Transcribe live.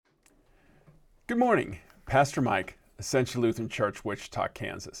Good morning. Pastor Mike, Ascension Lutheran Church, Wichita,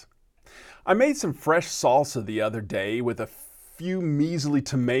 Kansas. I made some fresh salsa the other day with a few measly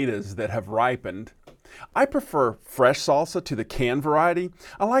tomatoes that have ripened. I prefer fresh salsa to the canned variety.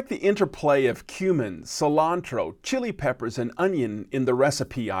 I like the interplay of cumin, cilantro, chili peppers, and onion in the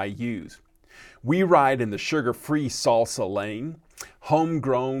recipe I use. We ride in the sugar-free salsa lane.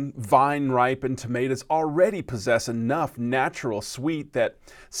 Homegrown, vine-ripened tomatoes already possess enough natural sweet that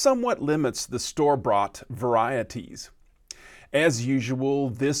somewhat limits the store-bought varieties. As usual,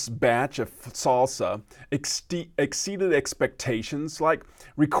 this batch of salsa exceeded expectations, like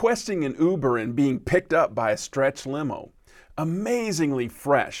requesting an Uber and being picked up by a stretch limo. Amazingly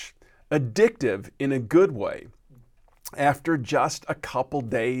fresh, addictive in a good way. After just a couple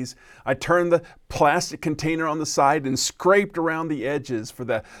days, I turned the plastic container on the side and scraped around the edges for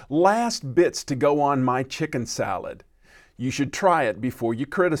the last bits to go on my chicken salad. You should try it before you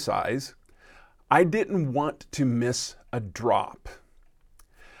criticize. I didn't want to miss a drop.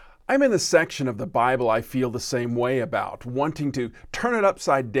 I'm in a section of the Bible I feel the same way about, wanting to turn it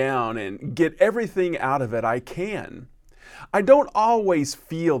upside down and get everything out of it I can. I don't always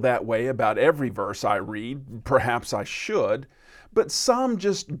feel that way about every verse I read, perhaps I should, but some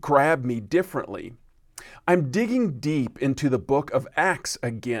just grab me differently. I'm digging deep into the book of Acts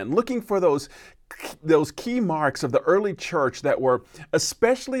again, looking for those key marks of the early church that were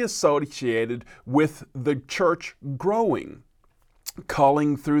especially associated with the church growing.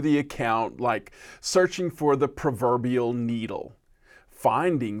 Culling through the account like searching for the proverbial needle.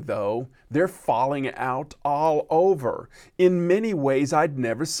 Finding, though, they're falling out all over, in many ways I'd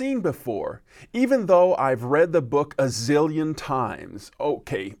never seen before, even though I've read the book a zillion times.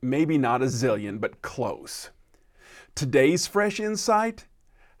 Okay, maybe not a zillion, but close. Today's fresh insight?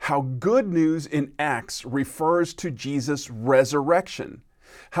 How good news in Acts refers to Jesus' resurrection.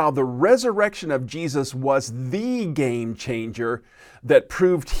 How the resurrection of Jesus was the game changer that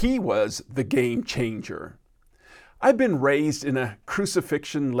proved he was the game changer. I've been raised in a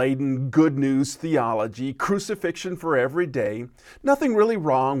crucifixion-laden good news theology, crucifixion for every day. Nothing really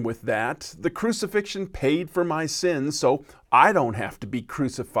wrong with that. The crucifixion paid for my sins, so I don't have to be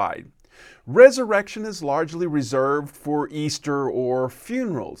crucified. Resurrection is largely reserved for Easter or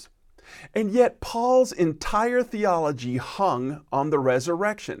funerals. And yet Paul's entire theology hung on the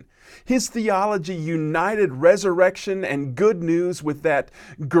resurrection. His theology united resurrection and good news with that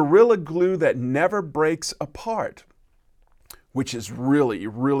gorilla glue that never breaks apart. Which is really,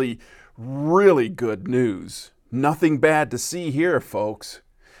 really, really good news. Nothing bad to see here, folks.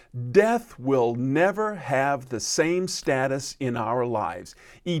 Death will never have the same status in our lives.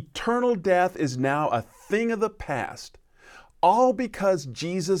 Eternal death is now a thing of the past. All because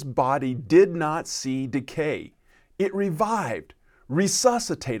Jesus' body did not see decay. It revived,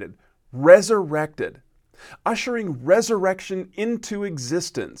 resuscitated, resurrected, ushering resurrection into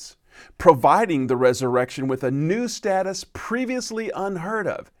existence, providing the resurrection with a new status previously unheard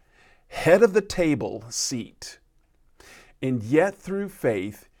of, head of the table seat. And yet through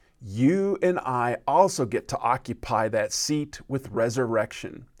faith, you and I also get to occupy that seat with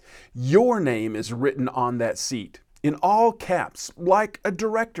resurrection. Your name is written on that seat, in all caps, like a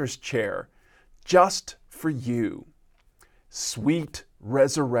director's chair, just for you. Sweet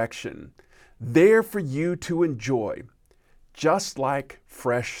resurrection, there for you to enjoy, just like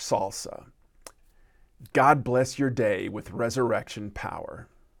fresh salsa. God bless your day with resurrection power.